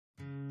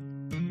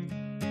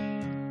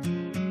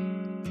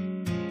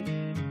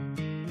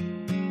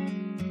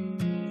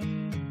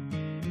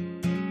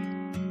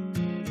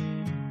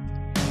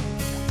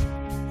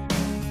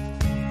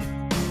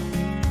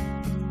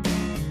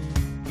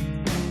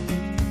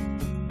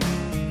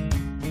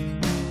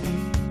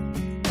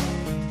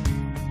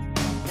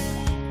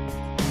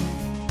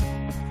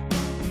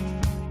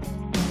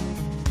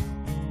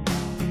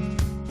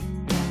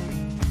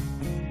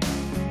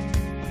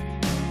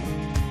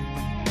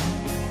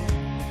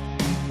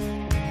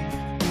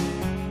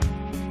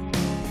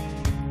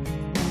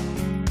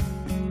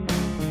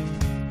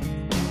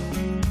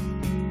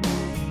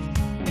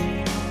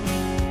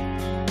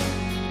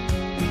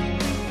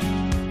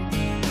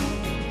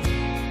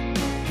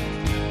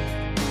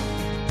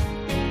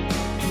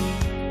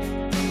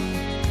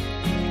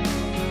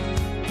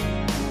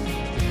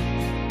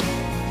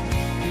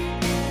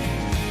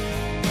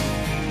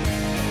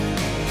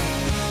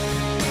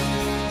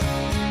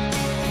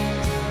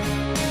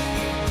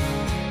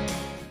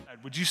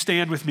Would you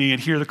stand with me and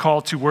hear the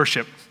call to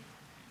worship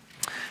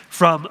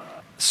from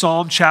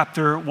Psalm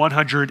chapter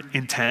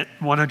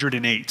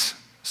 108.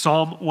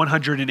 Psalm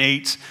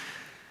 108,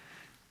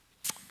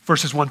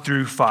 verses 1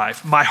 through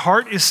 5. My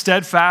heart is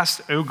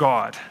steadfast, O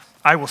God.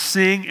 I will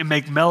sing and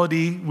make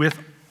melody with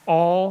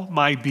all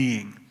my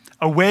being.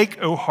 Awake,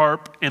 O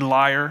harp and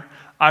lyre.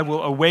 I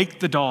will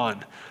awake the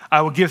dawn. I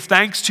will give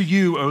thanks to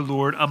you, O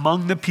Lord,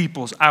 among the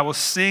peoples. I will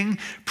sing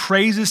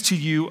praises to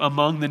you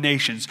among the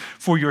nations.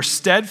 For your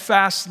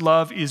steadfast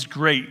love is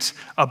great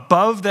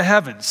above the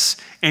heavens,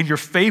 and your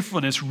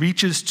faithfulness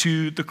reaches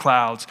to the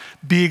clouds.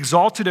 Be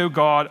exalted, O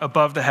God,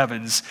 above the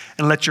heavens,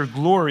 and let your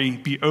glory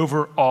be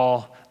over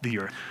all the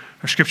earth.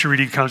 Our scripture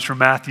reading comes from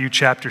Matthew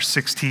chapter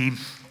 16,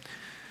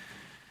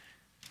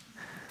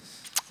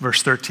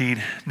 verse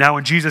 13. Now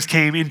when Jesus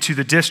came into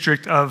the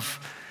district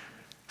of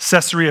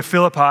Caesarea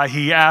Philippi,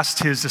 he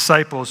asked his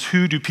disciples,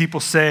 who do people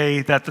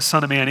say that the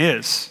Son of Man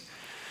is?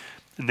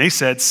 And they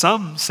said,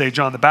 some say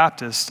John the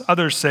Baptist,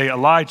 others say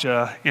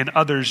Elijah, and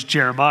others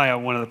Jeremiah,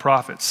 one of the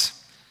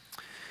prophets.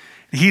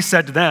 And he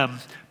said to them,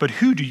 but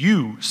who do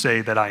you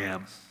say that I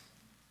am?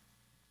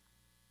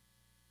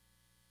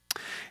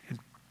 And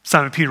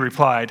Simon Peter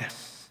replied,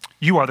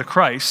 you are the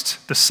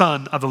Christ, the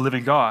Son of the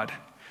living God.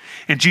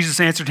 And Jesus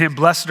answered him,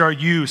 blessed are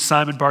you,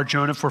 Simon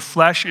Bar-Jonah, for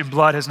flesh and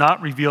blood has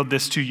not revealed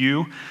this to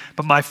you,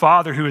 but my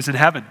Father who is in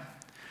heaven.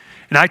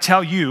 And I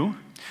tell you,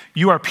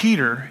 you are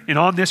Peter, and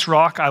on this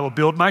rock I will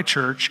build my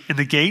church, and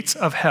the gates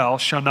of hell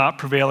shall not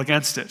prevail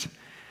against it.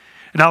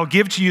 And I will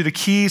give to you the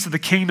keys of the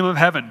kingdom of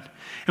heaven,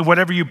 and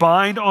whatever you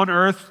bind on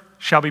earth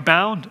shall be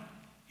bound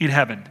in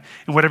heaven,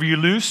 and whatever you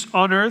loose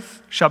on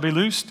earth shall be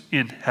loosed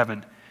in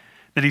heaven.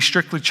 Then he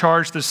strictly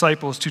charged the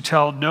disciples to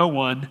tell no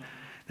one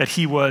that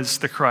he was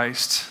the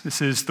Christ.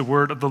 This is the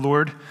word of the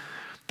Lord.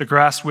 The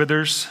grass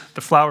withers,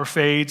 the flower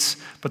fades,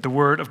 but the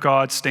word of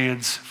God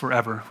stands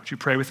forever. Would you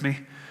pray with me?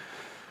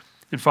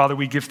 And Father,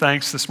 we give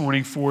thanks this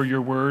morning for your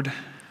word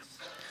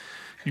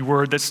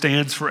that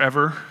stands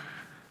forever.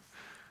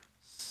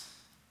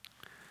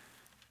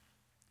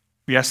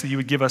 We ask that you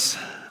would give us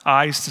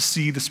eyes to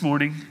see this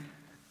morning,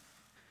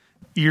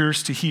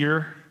 ears to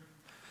hear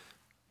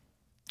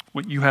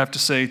what you have to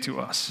say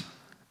to us.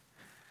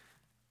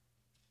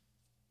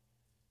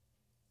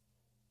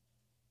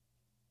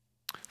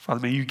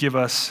 Father, may you give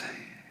us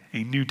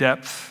a new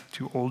depth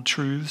to old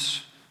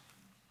truths.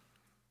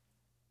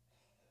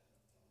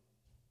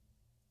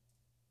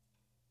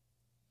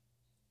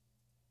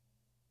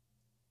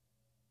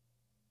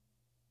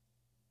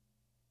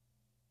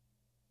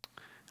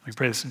 We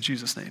pray this in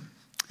Jesus' name.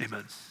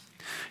 Amen.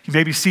 You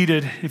may be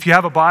seated. If you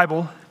have a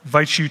Bible, I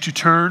invite you to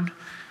turn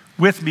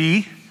with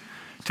me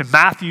to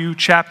Matthew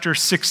chapter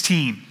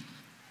 16.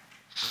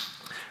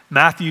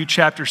 Matthew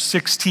chapter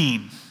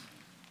 16.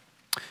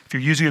 If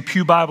you're using a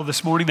Pew Bible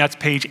this morning, that's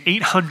page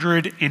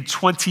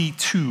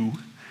 822.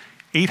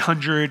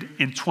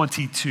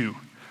 822.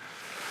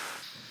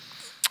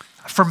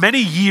 For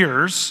many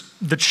years,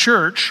 the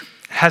church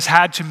has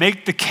had to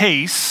make the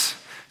case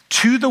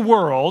to the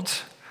world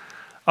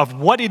of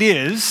what it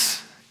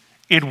is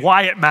and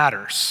why it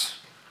matters.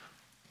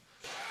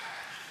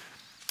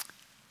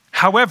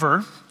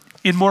 However,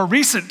 in more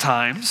recent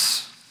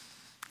times,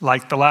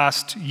 like the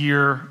last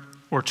year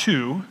or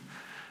two,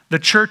 the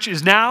church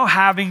is now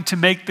having to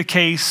make the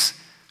case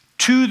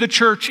to the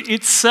church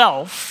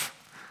itself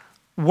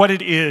what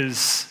it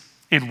is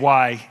and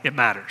why it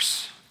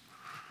matters.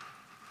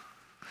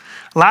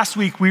 Last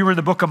week, we were in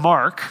the book of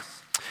Mark,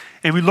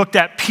 and we looked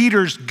at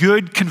Peter's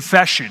good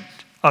confession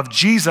of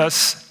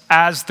Jesus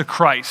as the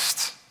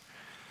Christ.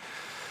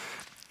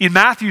 In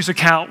Matthew's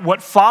account,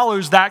 what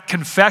follows that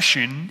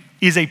confession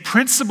is a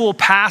principal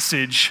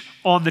passage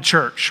on the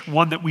church,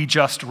 one that we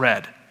just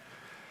read.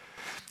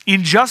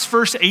 In just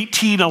verse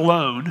 18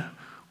 alone,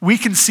 we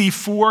can see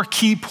 4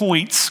 key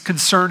points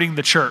concerning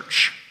the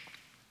church.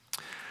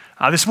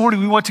 This morning,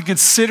 we want to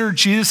consider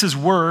Jesus'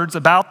 words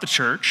about the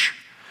church,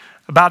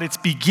 about its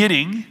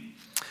beginning,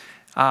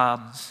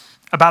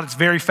 about its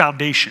very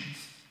foundation.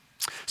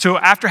 So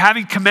after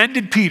having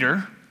commended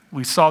Peter,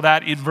 we saw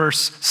that in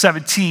verse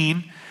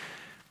 17,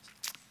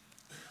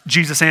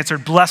 Jesus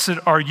answered, blessed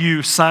are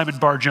you, Simon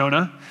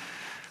Bar-Jonah,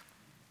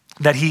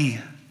 that he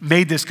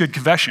made this good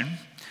confession.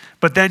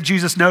 But then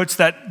Jesus notes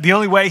that the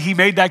only way he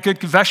made that good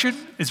confession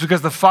is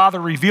because the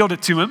Father revealed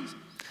it to him.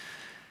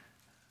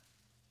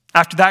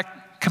 After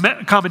that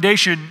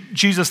commendation,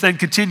 Jesus then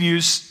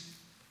continues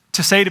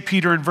to say to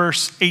Peter in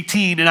verse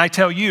 18, and I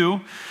tell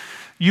you,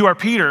 you are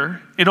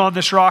Peter, and on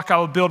this rock I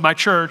will build my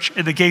church,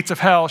 and the gates of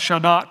hell shall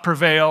not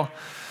prevail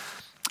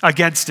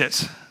against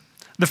it.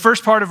 The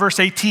first part of verse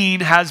 18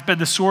 has been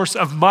the source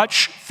of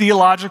much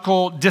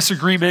theological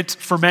disagreement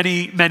for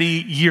many,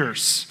 many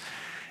years.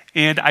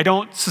 And I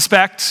don't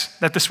suspect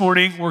that this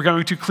morning we're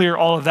going to clear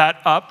all of that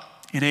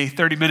up in a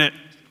 30-minute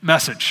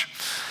message.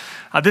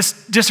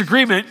 This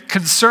disagreement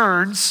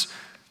concerns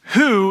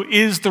who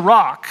is the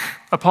rock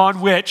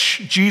upon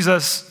which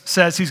Jesus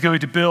says he's going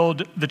to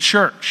build the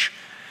church.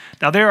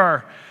 Now, there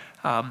are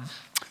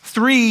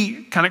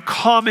 3 kind of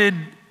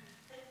common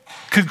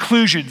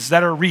conclusions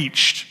that are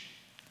reached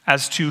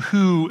as to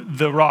who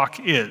the rock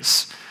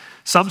is.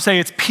 Some say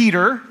it's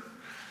Peter.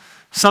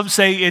 Some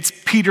say it's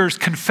Peter's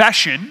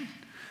confession.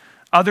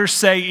 Others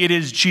say it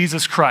is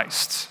Jesus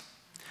Christ.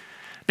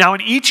 Now,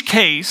 in each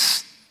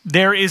case,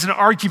 there is an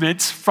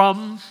argument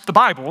from the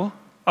Bible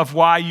of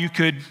why you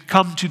could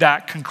come to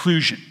that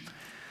conclusion.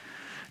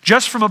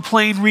 Just from a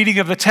plain reading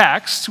of the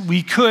text,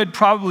 we could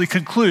probably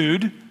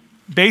conclude,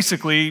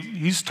 basically,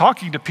 he's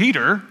talking to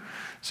Peter,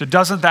 so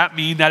doesn't that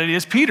mean that it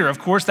is Peter? Of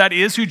course, that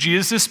is who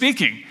Jesus is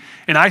speaking.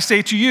 And I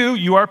say to you,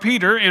 you are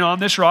Peter, and on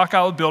this rock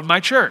I will build my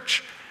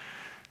church.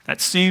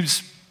 That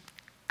seems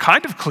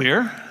kind of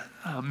clear,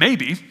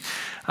 maybe.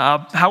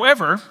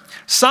 However,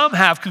 some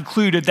have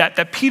concluded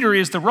that Peter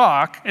is the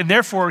rock, and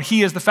therefore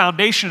he is the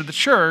foundation of the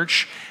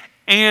church,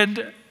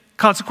 and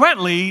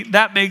consequently,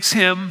 that makes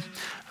him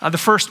the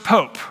first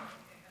pope.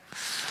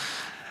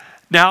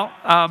 Now,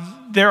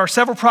 there are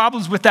several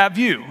problems with that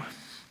view.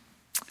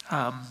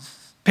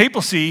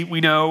 Papacy,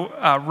 we know,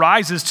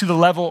 rises to the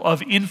level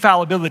of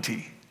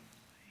infallibility.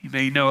 You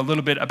may know a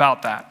little bit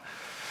about that,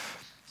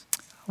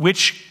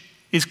 which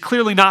is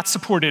clearly not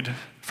supported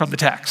from the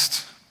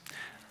text.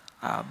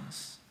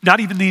 Not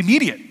even the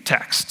immediate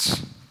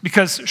texts,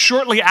 because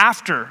shortly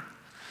after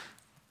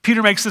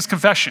Peter makes this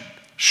confession,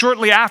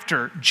 shortly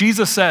after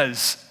Jesus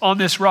says, on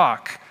this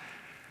rock,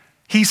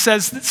 he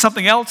says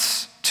something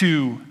else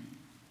to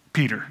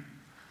Peter.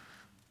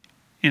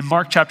 In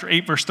Mark chapter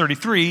 8, verse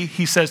 33,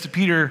 he says to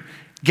Peter,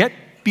 "Get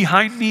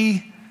behind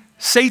me,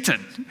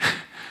 Satan."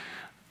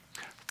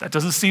 That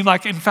doesn't seem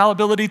like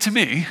infallibility to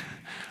me,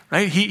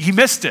 right? He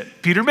missed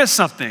it. Peter missed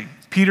something.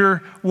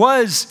 Peter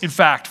was, in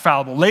fact,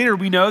 fallible. Later,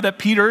 we know that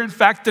Peter, in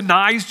fact,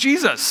 denies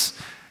Jesus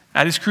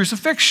at his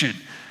crucifixion.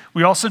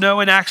 We also know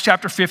in Acts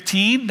chapter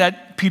 15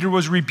 that Peter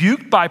was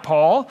rebuked by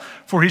Paul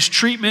for his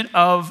treatment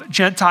of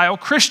Gentile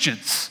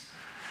Christians.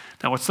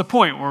 Now, what's the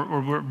point?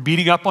 We're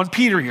beating up on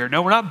Peter here.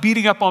 No, we're not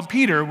beating up on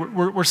Peter.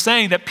 We're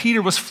saying that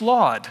Peter was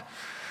flawed.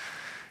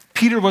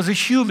 Peter was a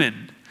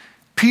human.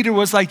 Peter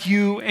was like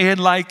you and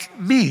like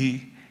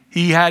me.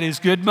 He had his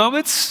good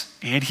moments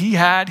and he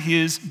had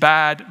his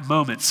bad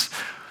moments.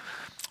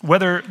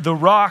 Whether the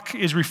rock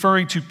is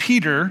referring to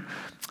Peter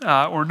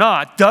or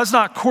not does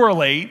not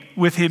correlate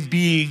with him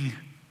being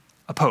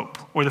a pope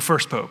or the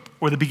first pope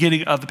or the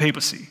beginning of the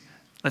papacy.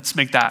 Let's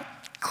make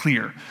that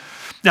clear.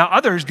 Now,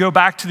 others go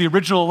back to the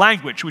original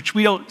language, which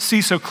we don't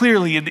see so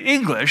clearly in the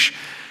English,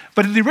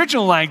 but in the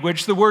original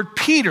language, the word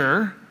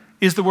Peter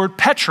is the word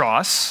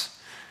Petros,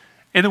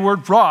 and the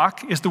word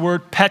rock is the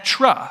word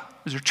Petra.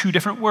 Those are two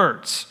different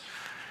words.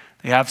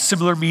 They have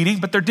similar meaning,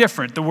 but they're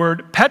different. The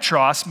word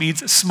Petros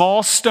means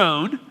small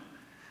stone,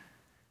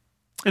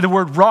 and the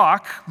word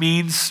rock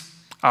means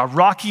a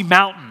rocky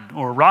mountain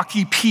or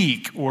rocky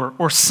peak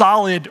or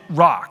solid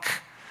rock.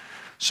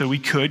 So we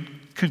could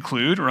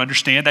conclude or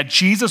understand that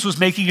Jesus was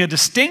making a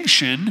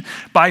distinction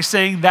by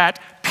saying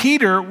that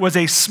Peter was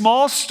a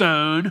small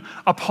stone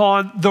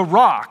upon the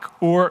rock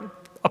or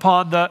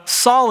upon the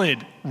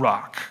solid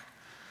rock.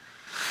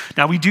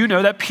 Now, we do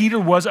know that Peter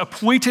was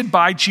appointed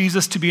by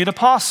Jesus to be an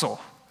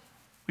apostle.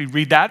 We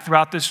read that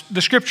throughout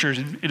the scriptures.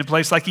 In a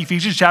place like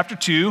Ephesians chapter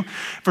 2,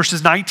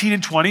 verses 19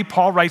 and 20,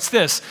 Paul writes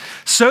this: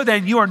 "So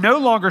then you are no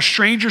longer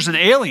strangers and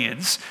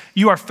aliens,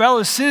 you are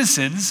fellow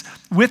citizens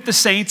with the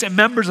saints and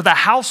members of the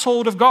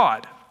household of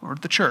God," or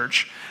the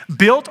church,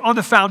 "built on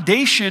the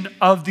foundation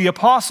of the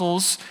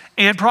apostles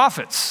and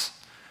prophets."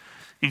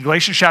 In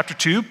Galatians chapter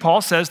 2,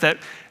 Paul says that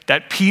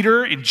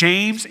Peter and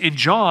James and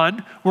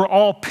John were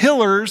all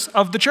pillars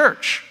of the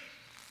church.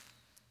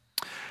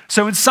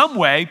 So in some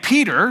way,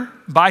 Peter,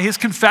 by his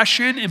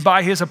confession and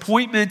by his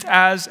appointment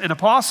as an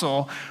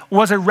apostle,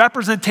 was a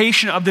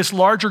representation of this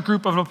larger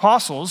group of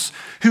apostles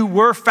who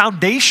were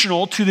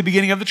foundational to the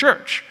beginning of the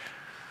church.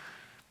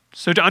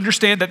 So to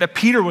understand that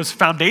Peter was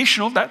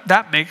foundational,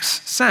 that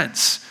makes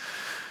sense.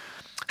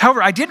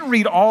 However, I didn't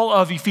read all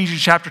of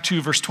Ephesians chapter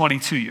 2, verse 20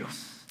 to you.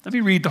 Let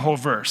me read the whole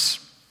verse.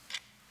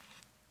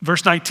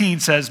 Verse 19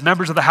 says,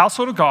 "Members of the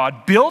household of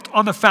God, built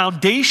on the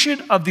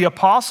foundation of the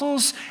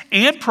apostles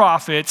and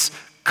prophets,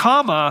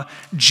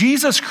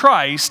 Jesus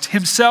Christ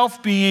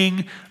himself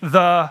being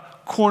the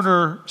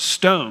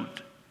cornerstone."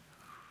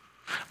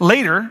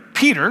 Later,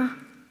 Peter,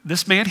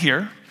 this man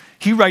here,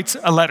 he writes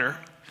a letter.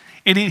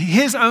 And in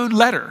his own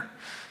letter,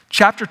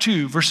 chapter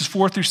 2, verses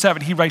 4 through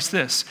 7, he writes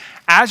this: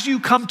 "As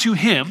you come to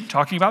him,"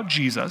 talking about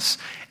Jesus,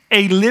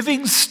 "a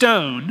living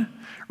stone,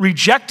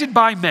 rejected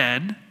by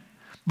men,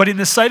 but in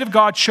the sight of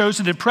God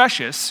chosen and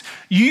precious,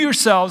 you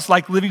yourselves,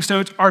 like living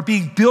stones, are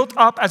being built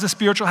up as a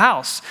spiritual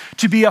house,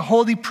 to be a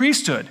holy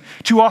priesthood,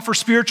 to offer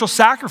spiritual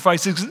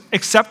sacrifices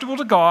acceptable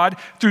to God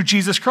through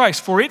Jesus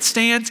Christ. For it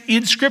stands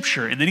in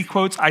Scripture." And then he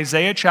quotes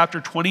Isaiah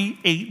chapter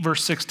 28,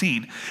 verse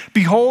 16.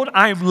 "Behold,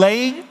 I am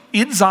laying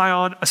in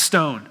Zion a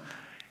stone,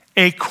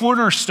 a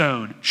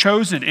cornerstone,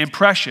 chosen and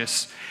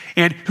precious,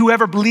 and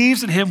whoever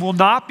believes in him will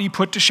not be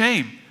put to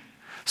shame.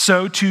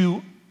 So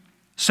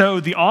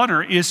the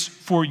honor is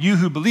for you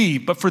who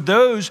believe, but for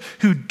those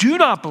who do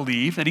not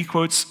believe," and he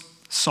quotes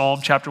Psalm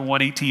chapter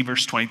 118,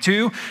 verse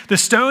 22. The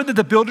stone that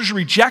the builders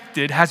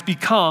rejected has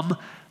become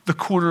the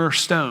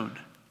cornerstone.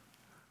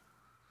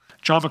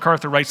 John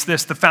MacArthur writes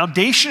this: the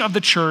foundation of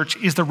the church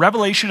is the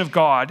revelation of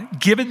God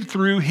given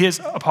through his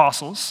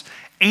apostles,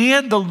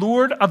 and the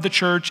Lord of the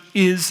church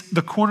is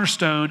the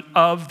cornerstone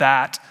of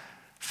that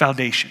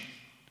foundation.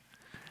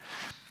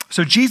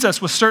 So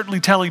Jesus was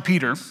certainly telling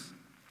Peter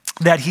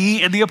that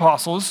he and the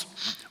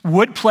apostles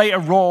would play a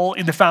role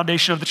in the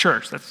foundation of the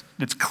church.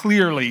 That's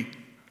clearly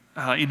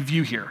in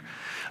view here.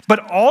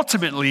 But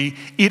ultimately,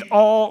 it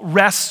all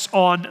rests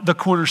on the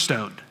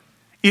cornerstone.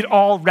 It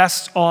all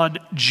rests on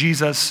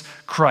Jesus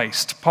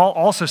Christ. Paul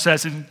also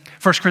says in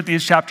 1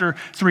 Corinthians chapter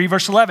 3,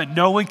 verse 11,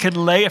 no one can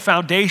lay a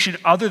foundation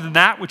other than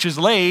that which is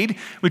laid,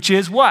 which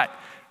is what?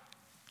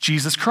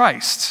 Jesus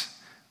Christ.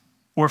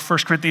 Or 1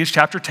 Corinthians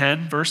chapter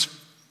 10, verse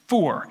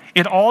 4.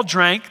 And all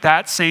drank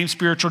that same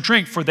spiritual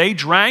drink, for they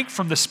drank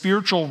from the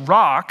spiritual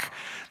rock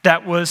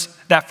that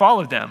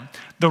followed them.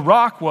 The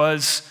rock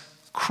was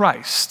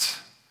Christ.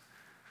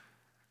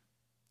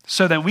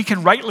 So that we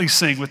can rightly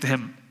sing with the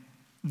hymn,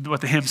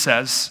 what the hymn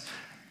says,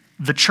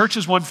 the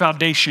church's one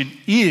foundation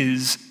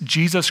is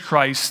Jesus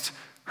Christ,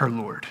 her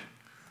Lord.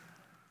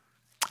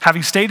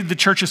 Having stated the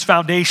church's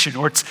foundation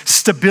or its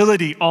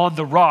stability on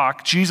the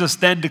rock, Jesus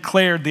then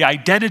declared the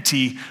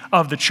identity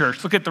of the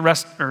church. Look at the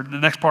rest, or the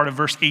next part of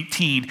verse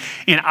 18.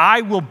 And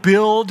I will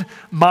build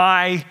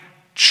my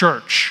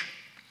church.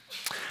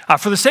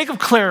 For the sake of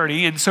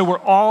clarity, and so we're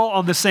all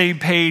on the same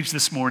page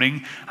this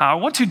morning, I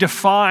want to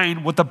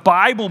define what the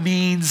Bible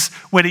means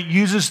when it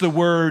uses the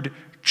word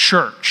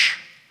church.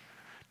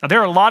 Now, there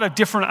are a lot of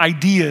different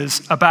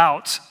ideas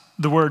about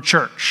the word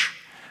church.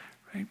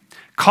 Right?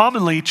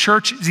 Commonly,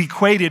 church is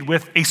equated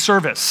with a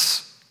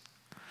service.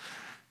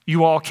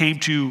 You all came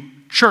to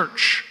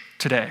church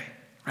today,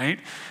 right?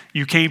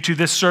 You came to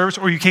this service,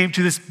 or you came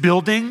to this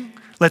building.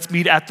 Let's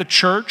meet at the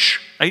church.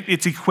 Right?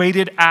 It's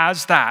equated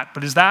as that.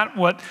 But is that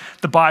what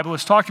the Bible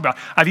is talking about?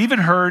 I've even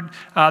heard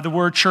the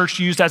word church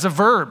used as a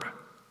verb.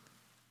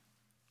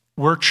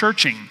 We're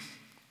churching.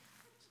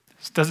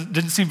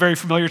 Didn't seem very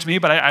familiar to me,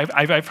 but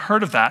I've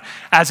heard of that,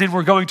 as in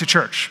we're going to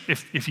church,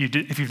 if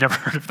you've never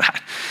heard of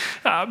that.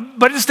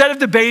 But instead of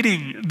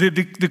debating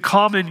the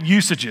common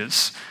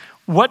usages,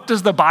 what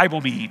does the Bible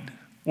mean?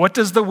 What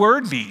does the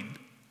word mean?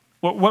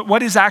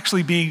 What is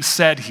actually being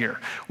said here?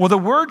 Well, the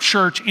word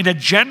church, in a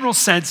general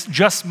sense,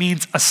 just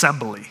means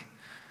assembly.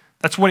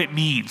 That's what it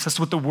means. That's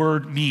what the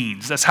word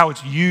means. That's how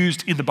it's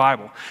used in the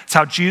Bible. It's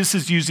how Jesus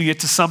is using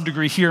it to some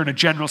degree here in a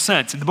general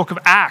sense. In the book of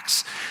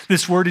Acts,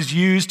 this word is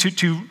used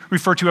to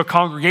refer to a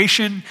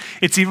congregation.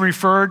 It's even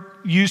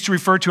used to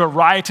refer to a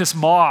riotous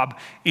mob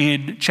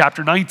in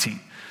chapter 19.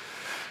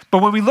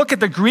 But when we look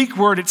at the Greek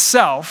word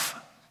itself,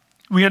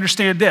 we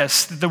understand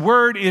this. The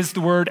word is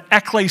the word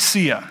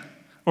ekklesia,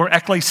 or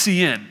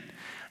ekklesion.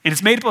 And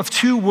it's made up of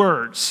two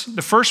words.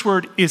 The first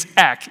word is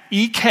ek,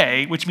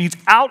 E-K, which means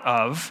out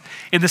of.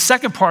 And the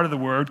second part of the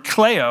word,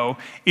 kleo,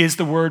 is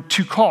the word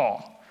to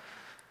call.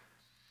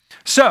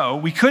 So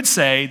we could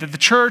say that the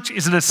church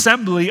is an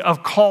assembly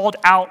of called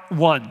out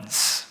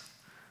ones.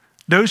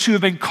 Those who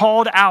have been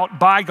called out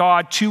by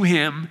God to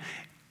him,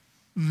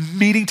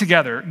 meeting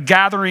together,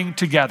 gathering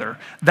together.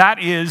 That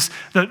is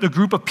the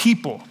group of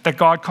people that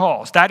God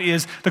calls. That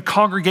is the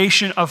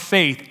congregation of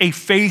faith, a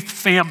faith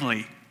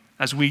family,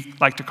 as we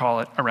like to call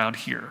it around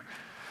here.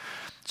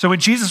 So when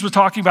Jesus was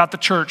talking about the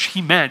church,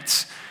 he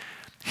meant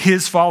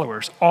his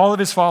followers, all of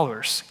his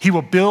followers. He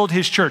will build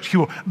his church. He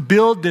will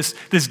build this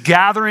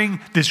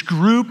gathering, this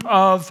group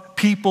of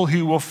people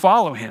who will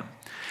follow him.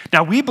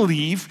 Now, we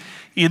believe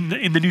in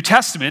the New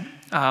Testament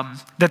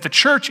that the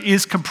church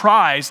is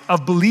comprised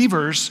of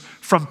believers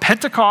from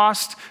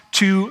Pentecost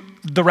to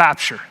the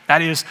rapture.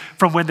 That is,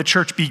 from when the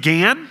church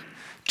began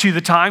to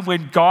the time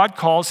when God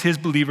calls his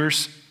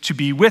believers to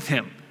be with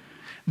him.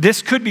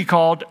 This could be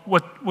called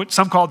what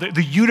some call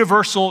the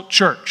universal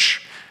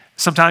church.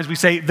 Sometimes we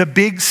say the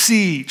big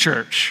C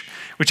church,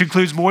 which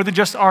includes more than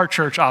just our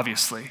church,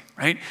 obviously,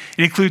 right?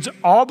 It includes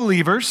all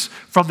believers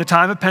from the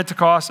time of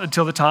Pentecost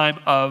until the time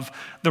of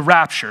the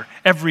rapture.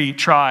 Every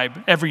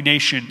tribe, every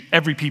nation,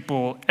 every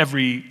people,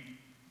 every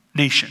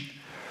nation.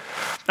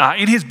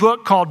 In his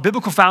book called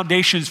Biblical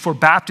Foundations for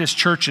Baptist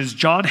Churches,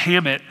 John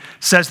Hammett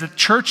says that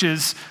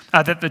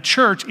the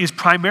church is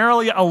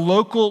primarily a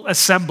local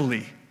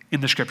assembly in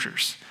the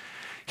scriptures.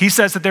 He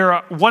says that there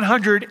are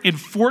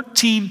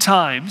 114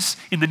 times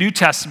in the New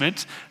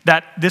Testament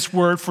that this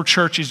word for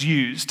church is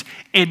used.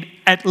 And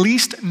at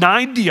least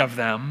 90 of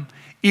them,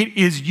 it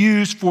is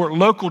used for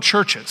local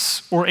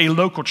churches or a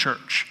local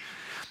church.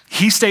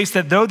 He states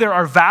that though there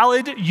are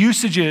valid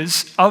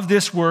usages of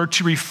this word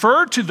to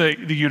refer to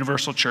the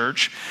universal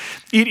church,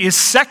 it is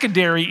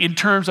secondary in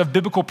terms of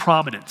biblical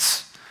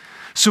prominence.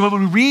 So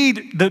when we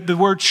read the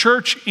word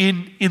church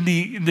in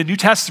the New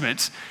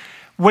Testament,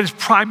 what is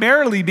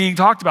primarily being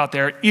talked about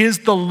there is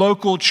the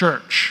local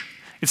church.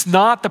 It's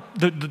not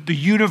the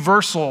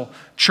universal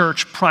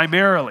church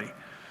primarily.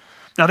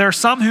 Now, there are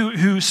some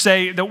who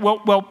say that,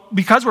 well,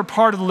 because we're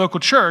part of the local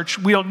church,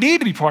 we don't need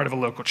to be part of a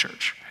local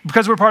church.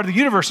 Because we're part of the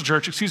universal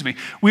church,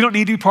 we don't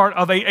need to be part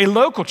of a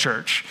local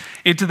church.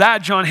 And to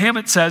that, John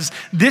Hammett says,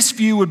 this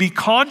view would be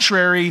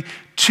contrary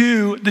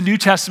to the New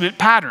Testament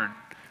pattern.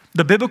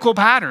 The biblical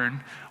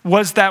pattern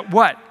was that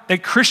what?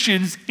 That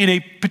Christians in a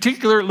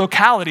particular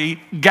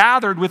locality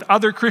gathered with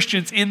other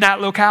Christians in that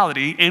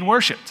locality and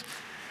worshiped.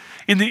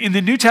 In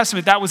the New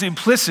Testament, that was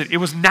implicit. It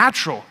was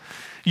natural.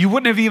 You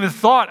wouldn't have even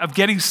thought of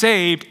getting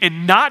saved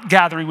and not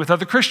gathering with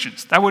other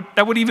Christians. That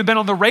wouldn't even been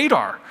on the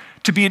radar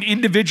to be an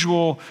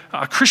individual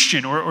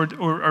Christian or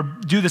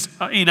do this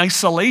in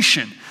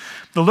isolation.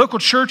 The local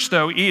church,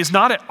 though, is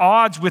not at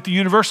odds with the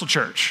universal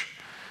church.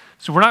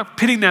 So we're not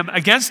pitting them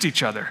against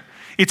each other.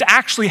 It's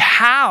actually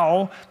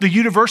how the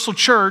universal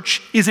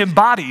church is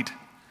embodied.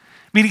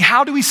 Meaning,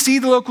 how do we see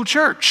the local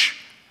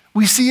church?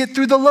 We see it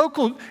through the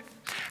local.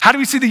 How do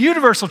we see the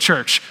universal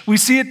church? We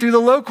see it through the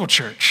local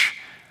church.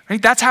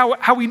 Right? That's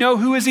how we know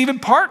who is even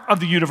part of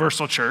the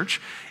universal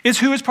church, is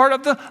who is part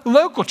of the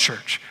local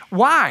church.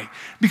 Why?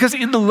 Because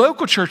in the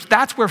local church,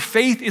 that's where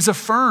faith is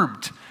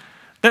affirmed.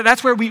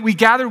 That's where we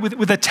gather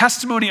with a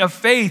testimony of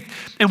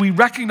faith, and we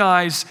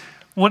recognize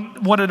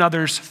one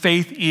another's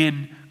faith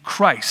in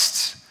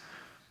Christ.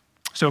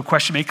 So a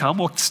question may come,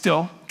 well,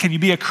 still, can you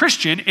be a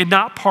Christian and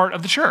not part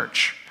of the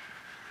church?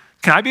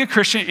 Can I be a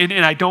Christian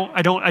and I don't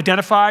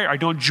identify or I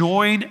don't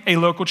join a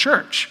local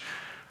church?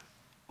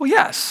 Well,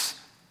 yes,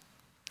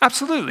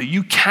 absolutely.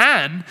 You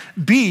can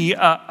be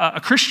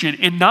a Christian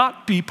and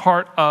not be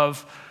part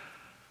of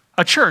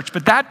a church,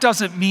 but that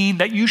doesn't mean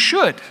that you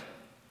should.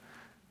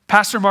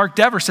 Pastor Mark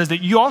Dever says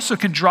that you also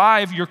can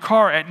drive your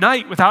car at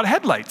night without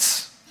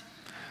headlights.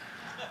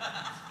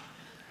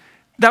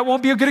 That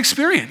won't be a good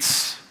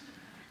experience.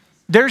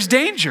 There's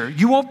danger.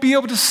 You won't be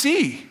able to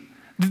see.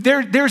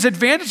 There's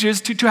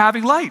advantages to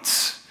having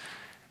lights.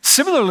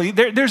 Similarly,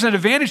 there's an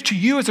advantage to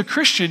you as a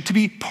Christian to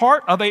be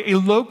part of a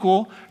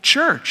local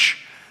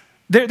church.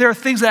 There are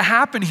things that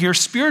happen here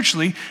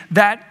spiritually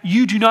that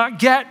you do not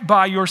get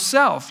by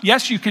yourself.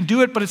 Yes, you can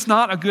do it, but it's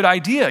not a good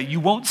idea. You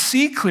won't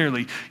see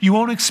clearly. You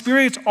won't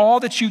experience all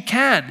that you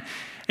can.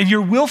 And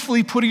you're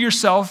willfully putting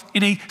yourself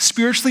in a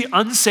spiritually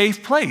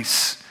unsafe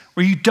place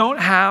where you don't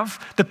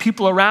have the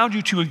people around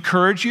you to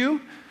encourage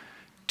you,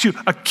 to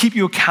keep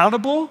you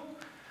accountable.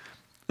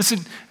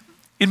 Listen,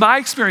 in my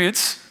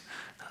experience,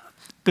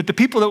 that the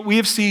people that we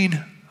have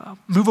seen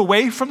move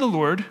away from the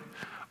Lord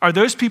are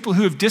those people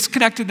who have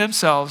disconnected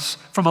themselves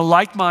from a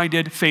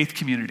like-minded faith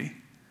community,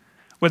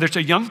 whether it's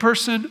a young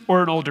person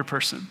or an older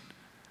person.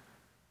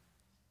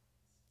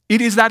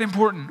 It is that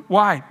important.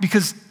 Why?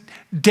 Because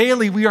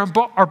daily we are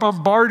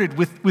bombarded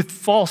with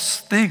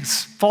false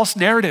things, false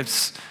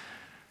narratives,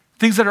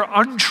 things that are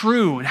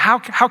untrue. And how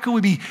can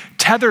we be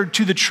tethered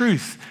to the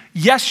truth?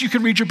 Yes, you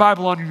can read your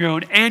Bible on your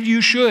own, and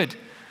you should.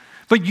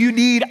 But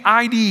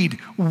I need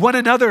one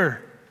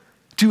another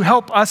to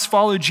help us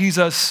follow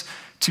Jesus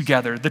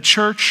together. The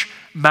church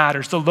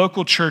matters. The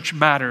local church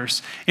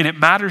matters. And it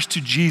matters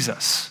to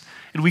Jesus.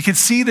 And we can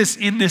see this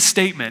in this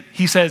statement.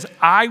 He says,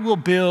 I will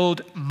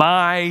build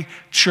my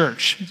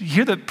church. You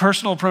hear the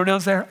personal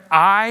pronouns there?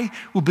 I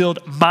will build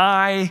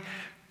my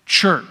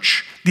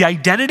church. The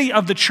identity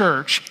of the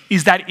church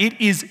is that it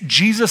is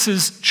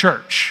Jesus's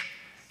church.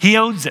 He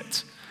owns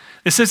it.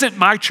 This isn't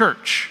my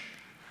church.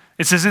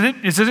 This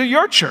isn't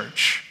your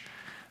church.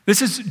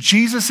 This is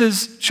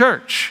Jesus's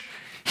church.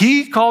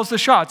 He calls the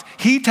shots.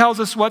 He tells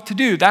us what to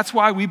do. That's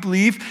why we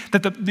believe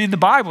that in the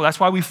Bible, that's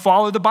why we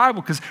follow the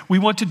Bible, because we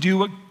want to do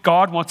what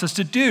God wants us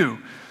to do.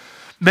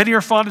 Many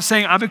are fond of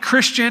saying, I'm a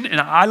Christian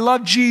and I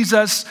love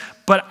Jesus,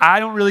 but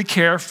I don't really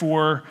care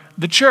for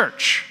the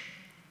church.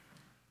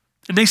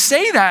 And they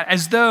say that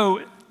as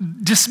though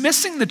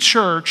dismissing the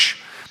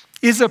church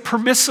is a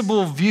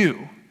permissible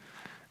view.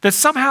 That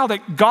somehow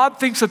that God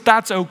thinks that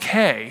that's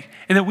okay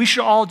and that we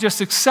should all just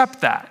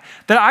accept that.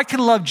 That I can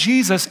love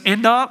Jesus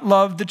and not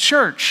love the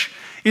church.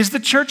 Is the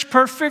church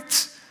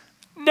perfect?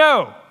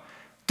 No.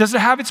 Does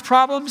it have its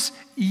problems?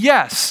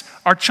 Yes.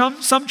 Are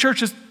some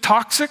churches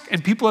toxic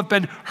and people have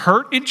been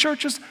hurt in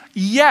churches?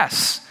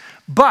 Yes.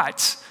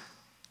 But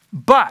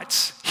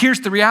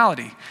here's the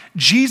reality.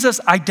 Jesus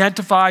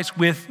identifies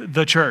with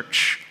the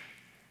church.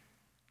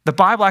 The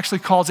Bible actually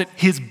calls it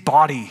his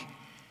body.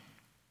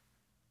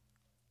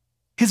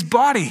 His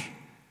body.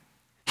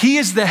 He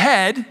is the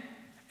head,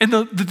 and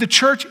the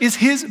church is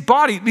his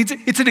body. It means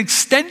it's an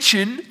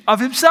extension of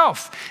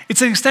himself.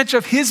 It's an extension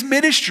of his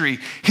ministry,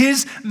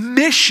 his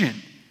mission.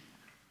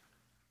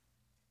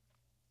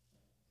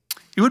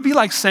 It would be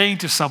like saying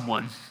to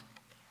someone,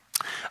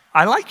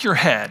 I like your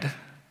head,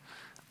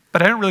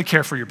 but I don't really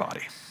care for your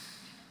body.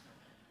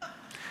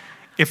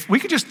 If we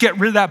could just get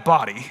rid of that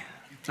body,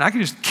 and I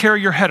could just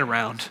carry your head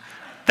around,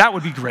 that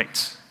would be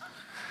great.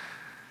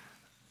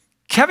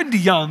 Kevin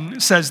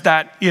DeYoung says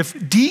that if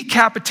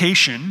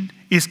decapitation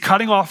is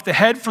cutting off the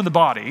head from the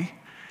body,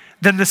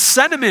 then the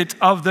sentiment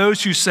of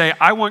those who say,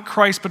 I want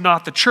Christ but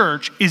not the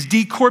church, is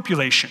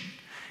decorpulation.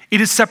 It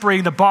is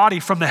separating the body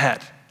from the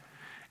head.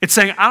 It's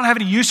saying, I don't have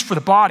any use for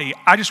the body,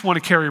 I just want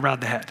to carry around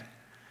the head.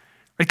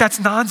 Like,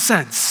 that's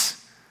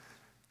nonsense.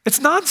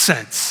 It's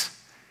nonsense.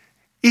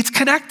 It's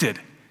connected.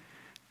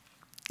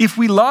 If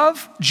we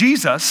love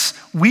Jesus,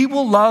 we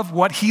will love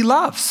what he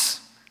loves.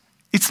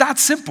 It's that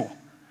simple.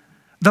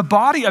 The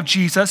body of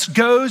Jesus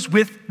goes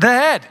with the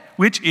head,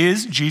 which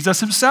is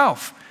Jesus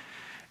himself.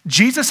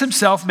 Jesus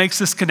himself makes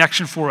this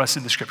connection for us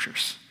in the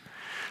scriptures.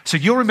 So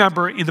you'll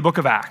remember in the book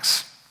of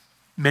Acts,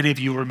 many of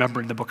you remember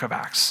in the book of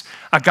Acts,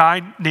 a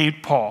guy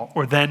named Paul,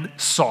 or then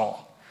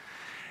Saul.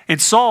 And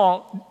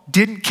Saul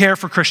didn't care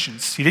for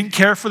Christians. He didn't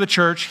care for the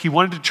church. He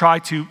wanted to try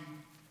to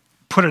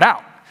put it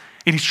out.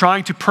 And he's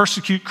trying to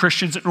persecute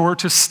Christians in order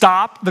to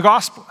stop the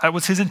gospel. That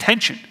was his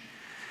intention.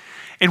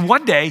 And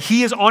one day,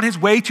 he is on his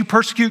way to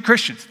persecute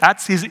Christians.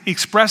 That's his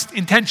expressed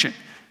intention,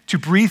 to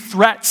breathe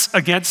threats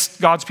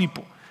against God's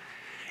people.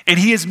 And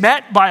he is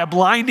met by a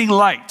blinding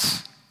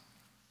light.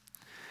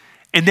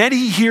 And then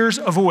he hears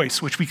a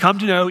voice, which we come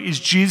to know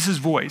is Jesus'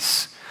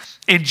 voice.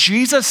 And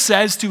Jesus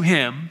says to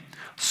him,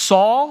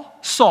 "Saul,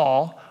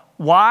 Saul,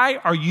 why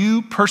are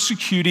you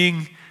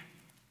persecuting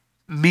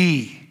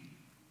me?"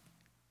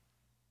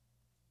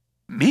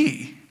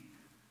 Me?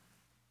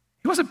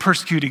 He wasn't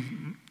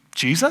persecuting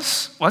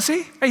Jesus, was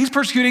he? He's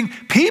persecuting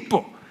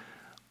people.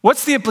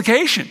 What's the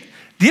implication?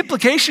 The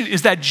implication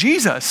is that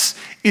Jesus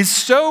is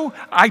so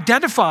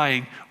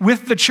identifying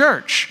with the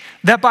church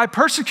that by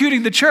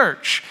persecuting the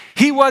church,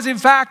 he was in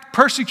fact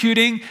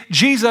persecuting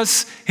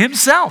Jesus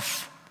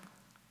himself.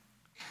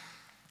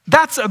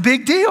 That's a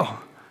big deal.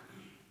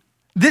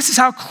 This is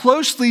how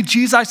closely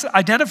Jesus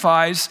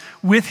identifies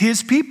with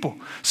his people.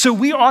 So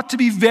we ought to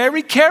be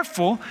very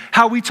careful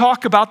how we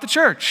talk about the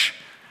church,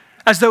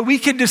 as though we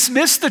can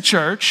dismiss the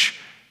church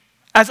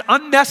as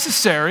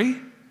unnecessary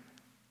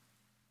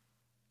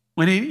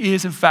when it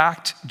is in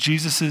fact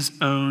Jesus'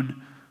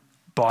 own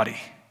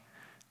body.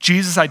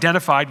 Jesus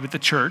identified with the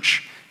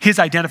church. His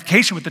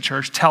identification with the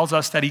church tells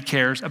us that he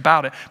cares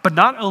about it. But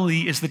not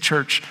only is the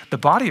church the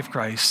body of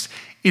Christ,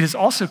 it is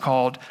also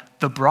called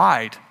the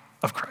bride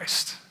of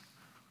Christ.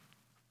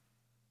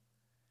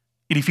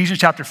 In Ephesians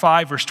chapter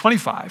 5, verse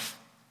 25,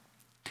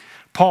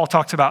 Paul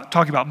talking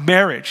about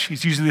marriage.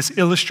 He's using this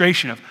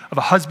illustration of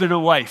a husband and a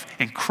wife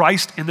and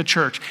Christ in the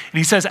church. And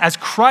he says, as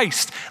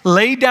Christ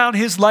laid down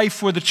his life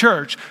for the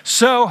church,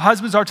 so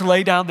husbands are to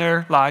lay down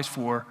their lives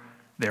for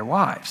their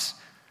wives.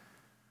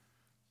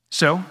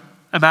 So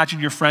imagine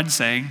your friend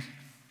saying,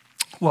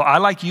 well, I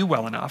like you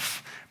well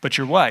enough, but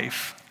your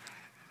wife,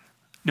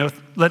 no,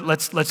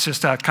 let's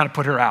just kind of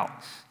put her out.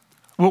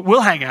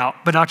 We'll hang out,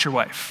 but not your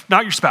wife,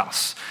 not your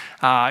spouse.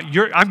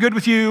 I'm good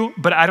with you,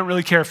 but I don't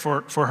really care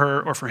for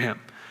her or for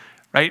him,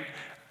 right?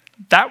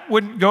 That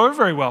wouldn't go over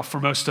very well for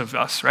most of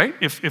us, right?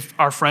 If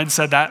our friend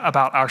said that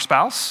about our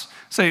spouse,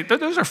 say,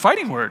 those are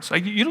fighting words.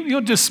 Like, you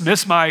don't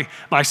dismiss my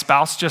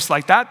spouse just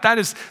like that.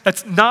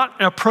 That's not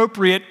an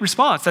appropriate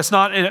response. That's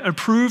not an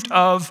approved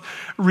of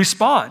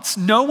response.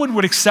 No one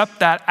would accept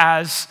that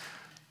as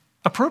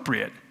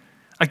appropriate.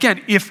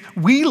 Again, if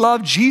we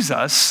love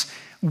Jesus,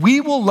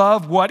 we will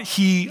love what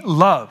he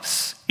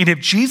loves. And if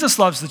Jesus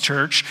loves the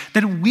church,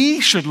 then we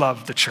should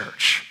love the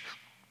church.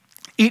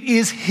 It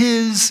is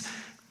his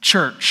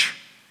church.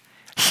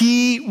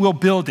 He will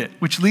build it,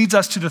 which leads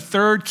us to the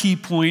third key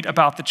point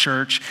about the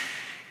church.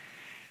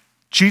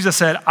 Jesus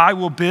said, I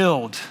will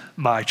build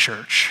my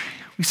church.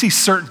 We see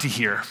certainty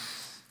here.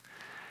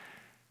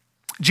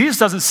 Jesus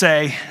doesn't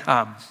say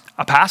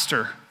a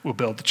pastor will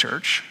build the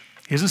church.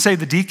 He doesn't say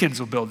the deacons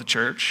will build the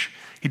church.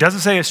 He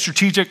doesn't say a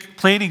strategic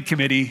planning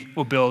committee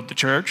will build the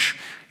church.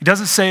 He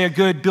doesn't say a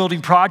good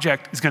building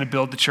project is going to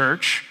build the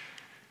church.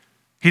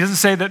 He doesn't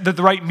say that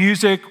the right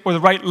music or the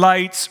right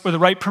lights or the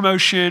right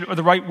promotion or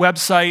the right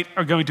website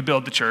are going to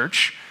build the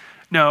church.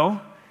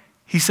 No,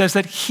 he says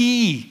that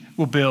he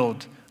will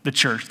build the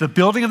church. The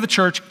building of the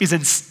church is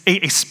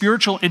a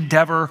spiritual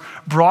endeavor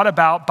brought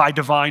about by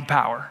divine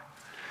power.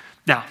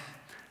 Now,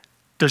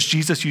 does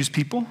Jesus use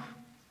people?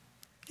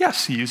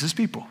 Yes, he uses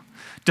people.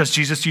 Does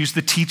Jesus use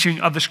the teaching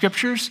of the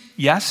scriptures?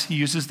 Yes, he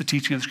uses the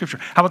teaching of the scripture.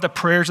 How about the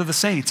prayers of the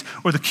saints,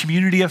 or the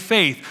community of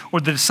faith,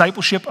 or the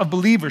discipleship of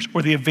believers,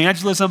 or the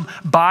evangelism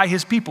by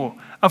his people?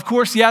 Of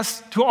course,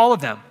 yes, to all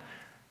of them.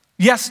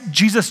 Yes,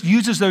 Jesus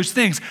uses those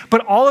things,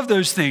 but all of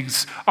those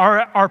things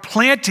are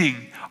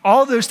planting.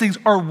 All of those things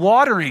are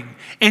watering,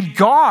 and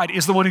God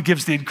is the one who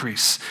gives the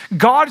increase.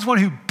 God is the one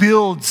who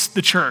builds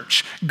the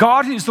church.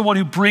 God is the one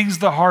who brings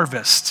the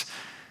harvest.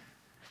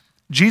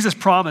 Jesus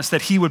promised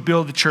that he would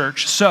build the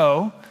church.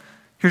 So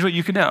here's what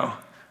you can know.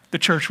 The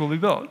church will be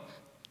built.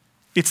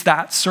 It's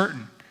that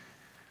certain.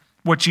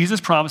 What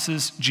Jesus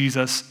promises,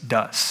 Jesus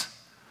does.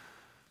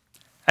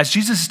 As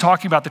Jesus is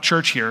talking about the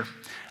church here,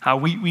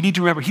 we need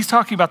to remember he's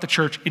talking about the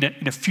church in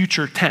a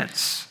future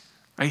tense.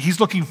 Right?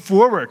 He's looking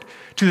forward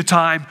to the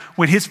time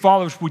when his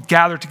followers would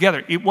gather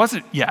together. It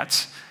wasn't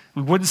yet.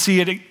 We wouldn't see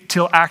it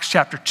until Acts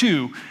chapter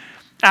 2.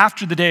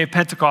 After the day of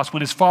Pentecost, when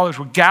his followers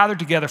were gathered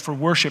together for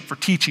worship, for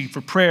teaching,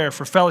 for prayer,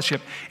 for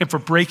fellowship, and for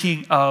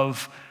breaking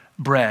of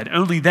bread.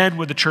 Only then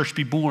would the church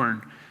be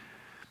born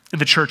and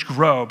the church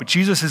grow. But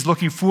Jesus is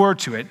looking forward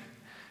to it.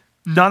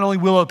 Not only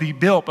will it be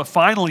built, but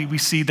finally we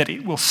see that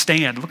it will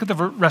stand. Look at the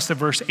rest of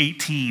verse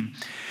 18.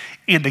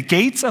 And the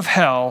gates of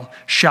hell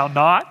shall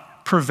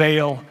not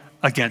prevail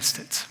against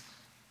it.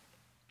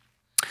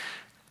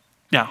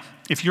 Now,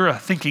 if you're a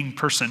thinking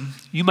person,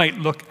 you might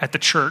look at the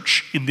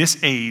church in this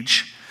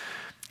age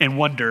and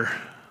wonder,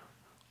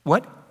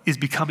 what is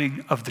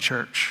becoming of the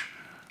church?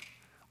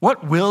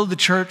 What will the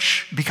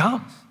church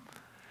become?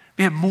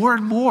 Man, more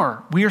and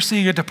more, we are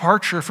seeing a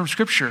departure from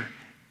Scripture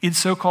in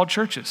so-called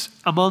churches,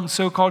 among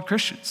so-called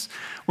Christians.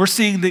 We're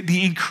seeing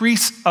the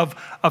increase of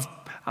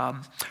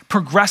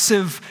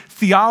progressive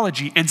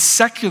theology and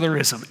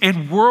secularism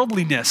and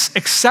worldliness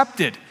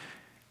accepted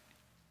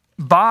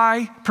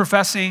by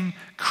professing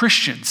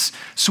Christians.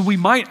 So we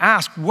might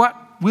ask, what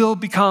will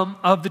become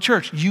of the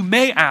church? You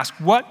may ask,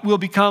 what will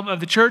become of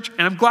the church?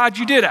 And I'm glad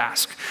you did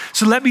ask.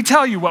 So let me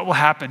tell you what will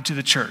happen to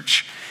the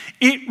church.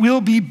 It will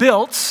be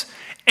built,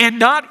 and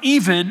not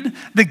even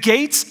the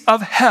gates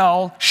of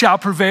hell shall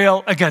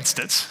prevail against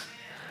it.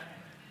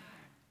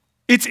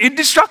 It's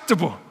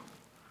indestructible.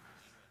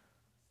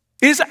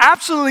 It is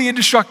absolutely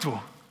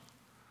indestructible.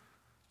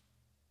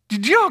 Do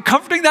you know how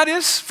comforting that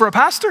is for a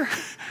pastor?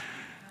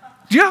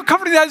 Do you know how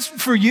comforting that is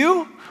for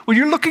you? When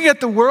you're looking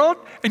at the world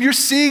and you're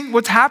seeing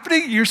what's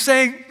happening, you're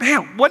saying,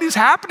 man, what is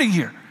happening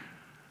here?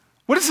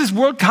 What is this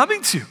world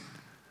coming to?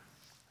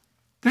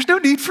 There's no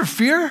need for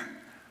fear.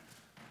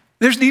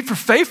 There's need for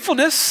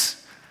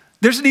faithfulness.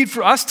 There's a need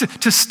for us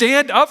to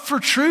stand up for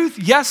truth,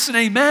 yes and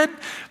amen.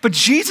 But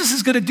Jesus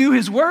is going to do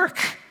his work.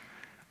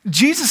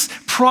 Jesus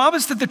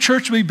promised that the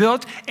church will be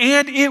built,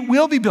 and it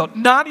will be built.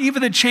 Not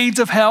even the chains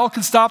of hell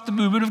can stop the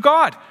movement of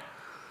God.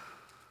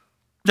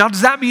 Now,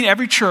 does that mean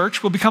every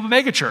church will become a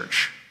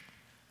megachurch?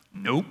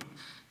 Nope.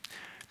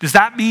 Does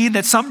that mean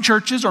that some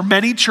churches or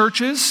many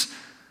churches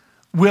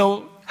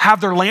will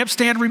have their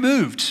lampstand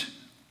removed?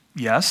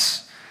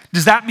 Yes.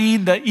 Does that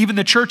mean that even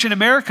the church in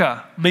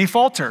America may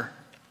falter?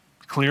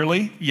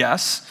 Clearly,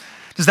 yes.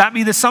 Does that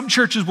mean that some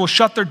churches will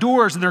shut their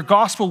doors and their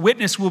gospel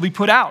witness will be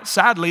put out?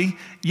 Sadly,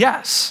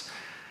 yes.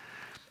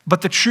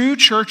 But the true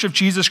church of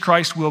Jesus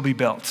Christ will be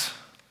built.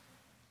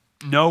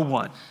 No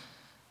one.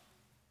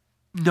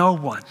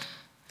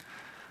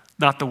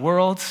 Not the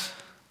world,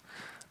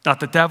 not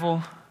the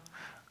devil,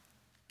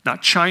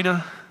 not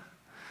China,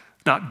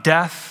 not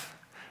death.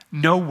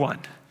 No one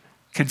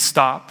can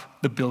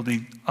stop the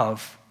building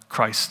of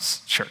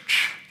Christ's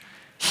church.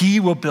 He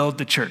will build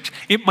the church.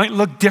 It might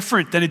look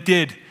different than it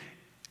did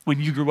when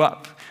you grew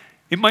up.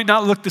 It might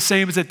not look the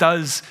same as it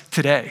does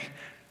today,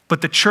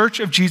 but the church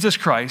of Jesus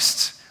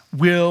Christ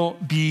will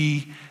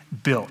be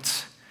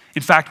built.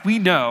 In fact, we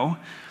know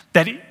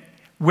that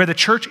where the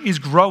church is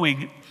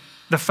growing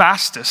the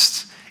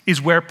fastest is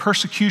where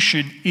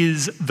persecution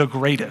is the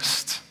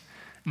greatest,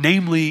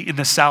 namely in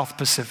the South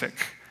Pacific,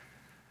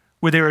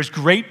 where there is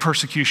great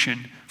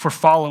persecution for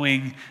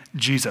following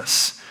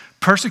Jesus.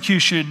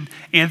 Persecution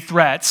and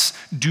threats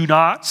do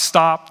not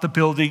stop the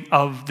building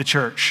of the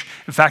church.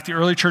 In fact, the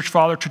early church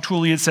father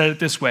Tertullian said it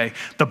this way: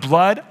 the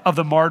blood of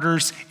the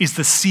martyrs is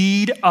the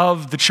seed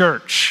of the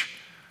church.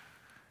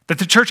 That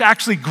the church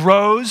actually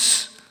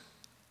grows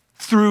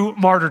through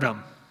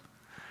martyrdom.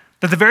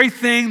 That the very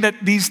thing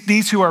that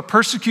these who are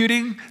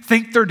persecuting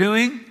think they're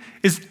doing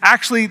is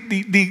actually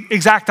the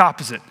exact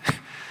opposite.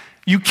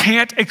 You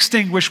can't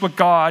extinguish what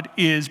God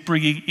is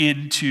bringing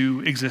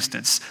into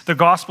existence. The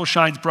gospel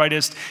shines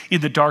brightest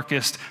in the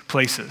darkest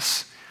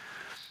places.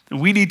 And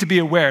we need to be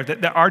aware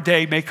that our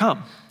day may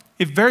come.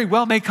 It very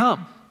well may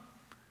come.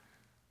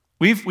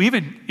 We've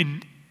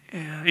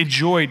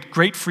enjoyed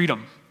great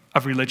freedom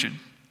of religion,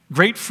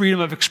 great freedom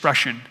of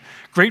expression,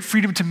 great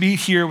freedom to meet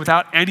here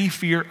without any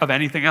fear of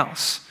anything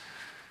else.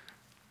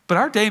 But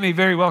our day may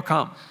very well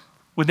come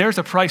when there's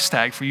a price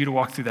tag for you to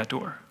walk through that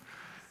door.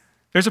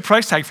 There's a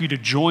price tag for you to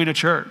join a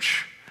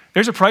church.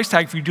 There's a price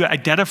tag for you to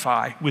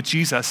identify with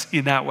Jesus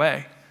in that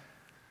way.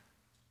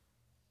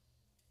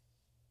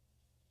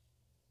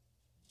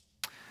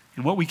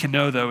 And what we can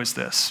know, though, is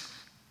this: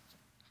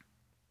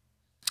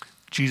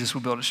 Jesus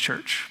will build his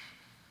church.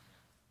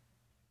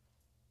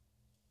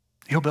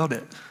 He'll build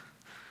it.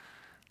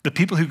 The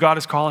people who God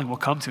is calling will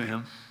come to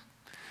him.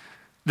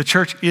 The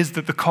church is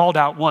the called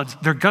out ones.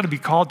 They're going to be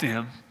called to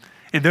him.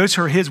 And those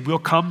who are his will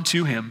come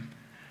to him.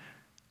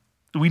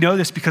 We know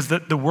this because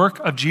the work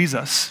of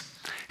Jesus,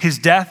 his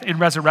death and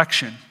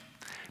resurrection,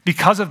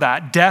 because of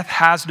that, death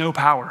has no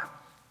power.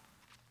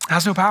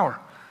 Has no power.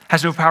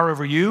 Has no power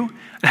over you.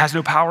 It has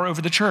no power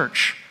over the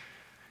church.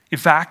 In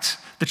fact,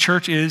 the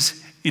church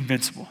is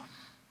invincible.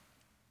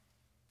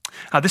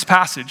 This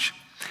passage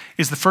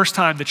is the first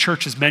time the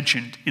church is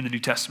mentioned in the New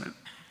Testament.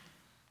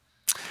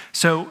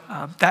 So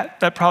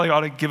that probably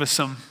ought to give us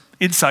some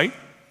insight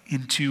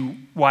into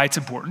why it's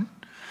important.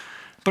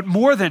 But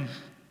more than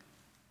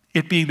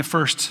it being the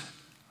first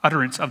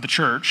utterance of the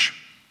church,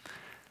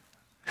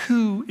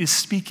 who is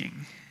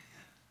speaking?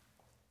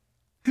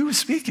 Who is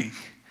speaking?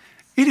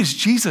 It is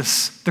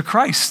Jesus, the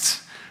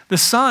Christ, the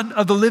Son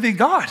of the living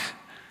God,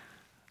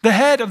 the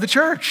head of the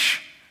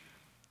church.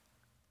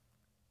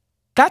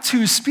 That's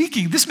who is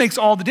speaking. This makes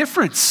all the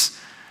difference.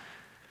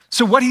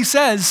 So what he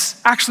says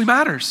actually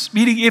matters.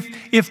 Meaning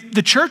if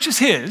the church is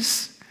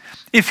his,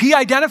 if he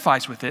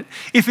identifies with it,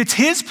 if it's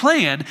his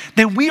plan,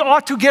 then we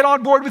ought to get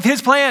on board with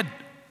his plan.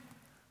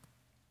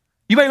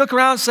 You may look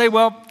around and say,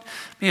 well,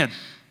 man,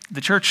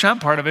 the church, I'm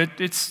part of it,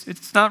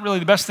 it's not really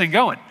the best thing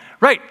going.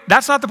 Right,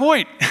 that's not the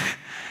point.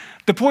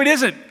 The point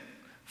isn't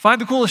find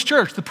the coolest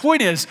church. The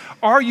point is,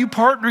 are you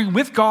partnering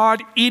with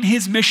God in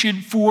his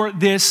mission for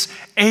this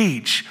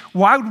age?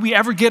 Why would we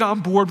ever get on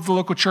board with the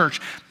local church?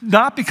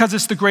 Not because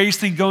it's the greatest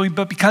thing going,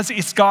 but because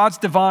it's God's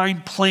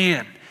divine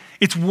plan.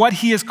 It's what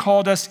he has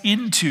called us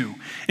into.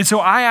 And so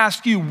I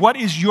ask you, what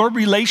is your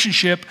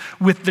relationship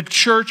with the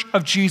church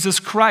of Jesus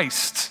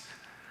Christ?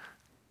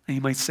 And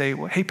you might say,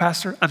 well, hey,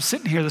 Pastor, I'm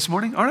sitting here this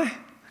morning, aren't I?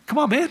 Come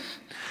on, man.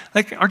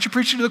 Like, aren't you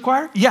preaching to the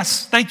choir?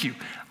 Yes, thank you.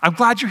 I'm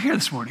glad you're here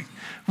this morning.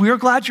 We are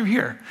glad you're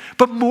here.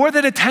 But more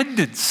than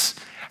attendance,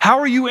 how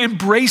are you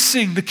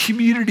embracing the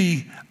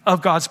community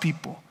of God's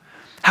people?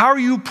 How are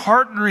you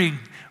partnering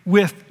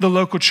with the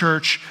local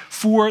church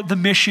for the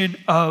mission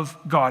of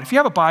God? If you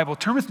have a Bible,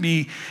 turn with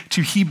me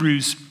to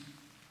Hebrews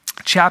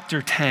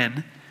chapter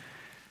 10.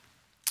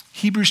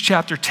 Hebrews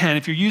chapter 10.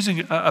 If you're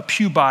using a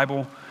Pew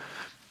Bible,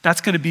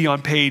 that's going to be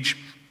on page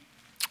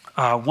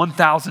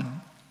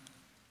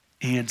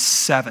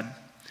 1007.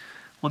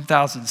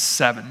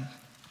 1007.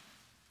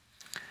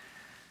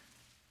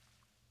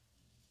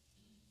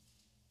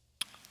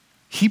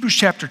 Hebrews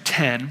chapter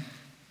 10,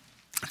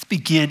 let's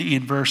begin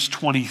in verse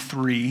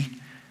 23.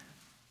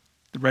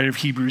 The writer of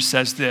Hebrews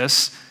says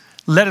this,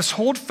 "Let us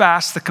hold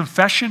fast the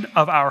confession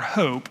of our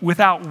hope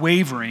without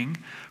wavering,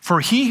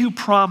 for he who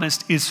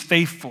promised is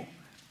faithful.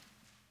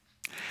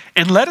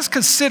 And let us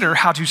consider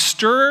how to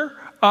stir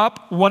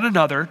up one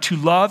another to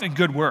love and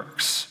good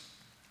works."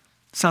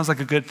 Sounds like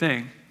a good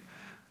thing.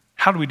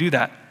 How do we do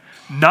that?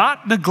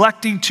 "Not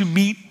neglecting to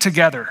meet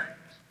together,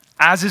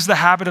 as is the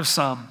habit of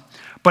some,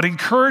 but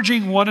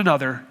encouraging one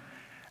another,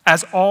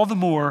 as all the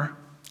more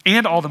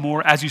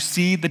as you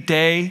see the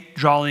day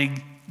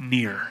drawing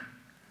near."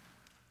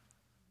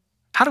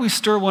 How do we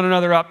stir one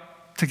another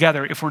up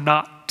together if we're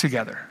not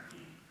together?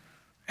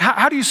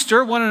 How do you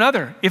stir one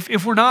another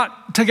if we're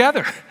not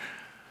together?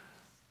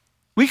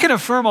 We can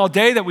affirm all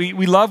day that we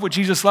love what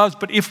Jesus loves,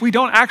 but if we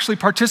don't actually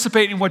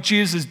participate in what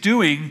Jesus is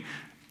doing,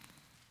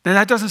 then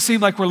that doesn't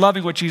seem like we're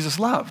loving what Jesus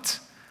loved.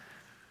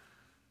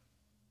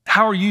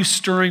 How are you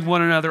stirring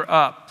one another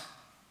up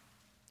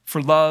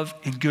for love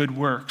and good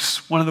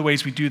works? One of the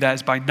ways we do that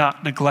is by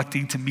not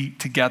neglecting to meet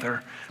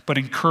together, but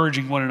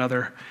encouraging one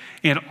another,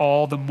 and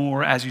all the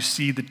more as you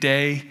see the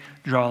day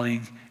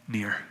drawing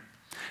near.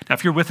 Now,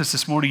 if you're with us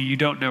this morning and you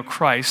don't know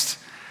Christ,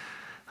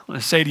 I want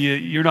to say to you,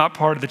 you're not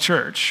part of the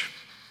church.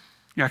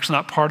 You're actually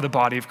not part of the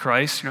body of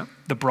Christ. You're not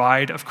the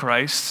bride of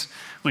Christ.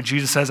 When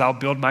Jesus says, "I'll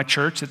build my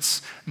church,"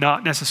 it's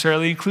not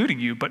necessarily including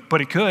you, but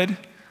it could.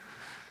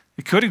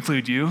 It could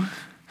include you.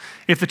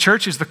 If the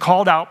church is the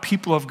called out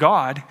people of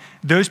God,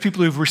 those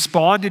people who've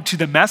responded to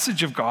the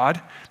message of God,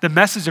 the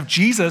message of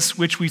Jesus,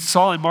 which we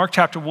saw in Mark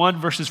chapter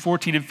 1, verses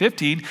 14 and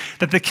 15,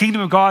 that the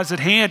kingdom of God is at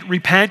hand,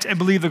 repent and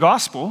believe the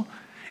gospel.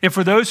 And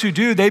for those who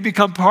do, they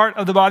become part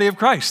of the body of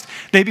Christ.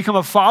 They become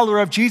a follower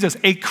of Jesus,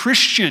 a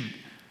Christian,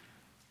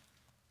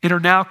 and are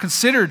now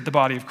considered the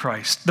body of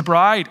Christ, the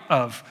bride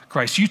of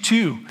Christ. You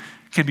too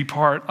can be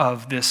part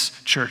of this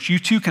church. You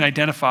too can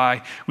identify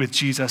with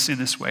Jesus in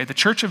this way. The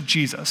church of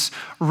Jesus,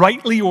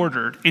 rightly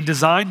ordered and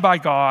designed by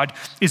God,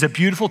 is a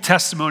beautiful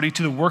testimony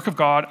to the work of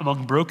God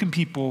among broken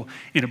people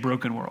in a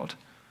broken world.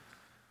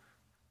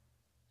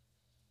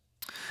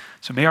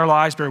 So may our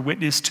lives bear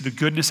witness to the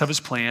goodness of his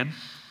plan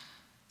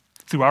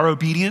through our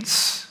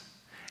obedience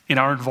and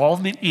our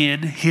involvement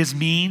in his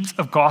means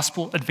of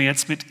gospel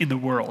advancement in the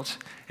world.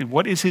 And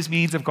what is his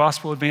means of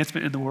gospel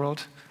advancement in the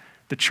world?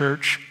 The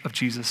church of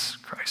Jesus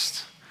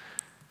Christ.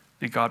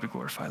 May God be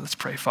glorified. Let's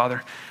pray.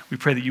 Father, we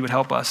pray that you would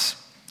help us.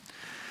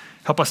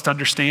 Help us to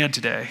understand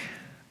today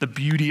the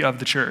beauty of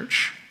the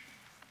church.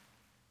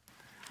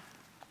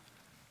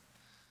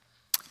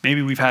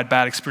 Maybe we've had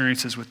bad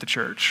experiences with the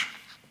church.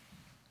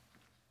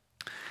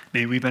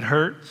 Maybe we've been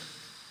hurt.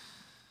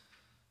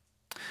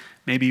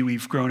 Maybe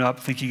we've grown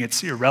up thinking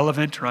it's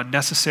irrelevant or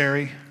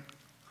unnecessary.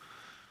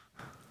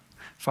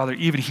 Father,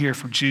 even here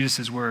from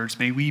Jesus' words,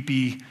 may we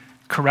be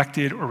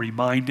corrected or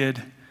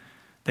reminded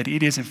that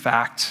it is in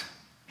fact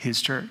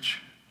his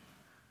church.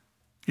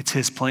 It's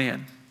his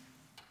plan.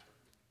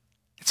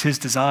 It's his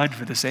design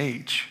for this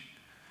age.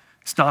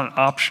 It's not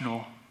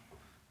optional.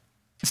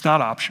 It's not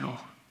optional.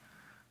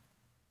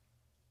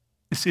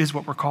 This is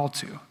what we're called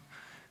to.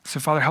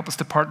 So Father, help us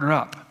to partner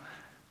up.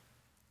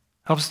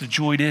 Help us to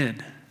join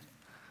in.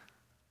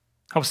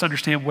 Help us to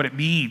understand what it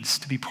means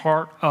to be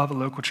part of a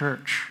local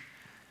church.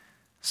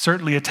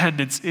 Certainly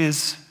attendance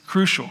is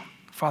crucial.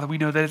 Father, we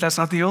know that that's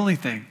not the only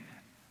thing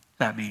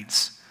that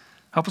means.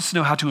 Help us to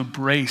know how to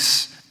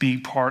embrace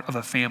being part of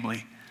a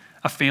family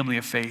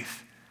of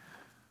faith,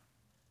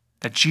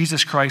 that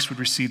Jesus Christ would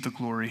receive the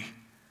glory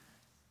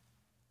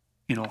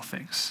in all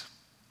things.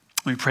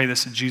 We pray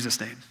this in Jesus'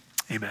 name.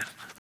 Amen.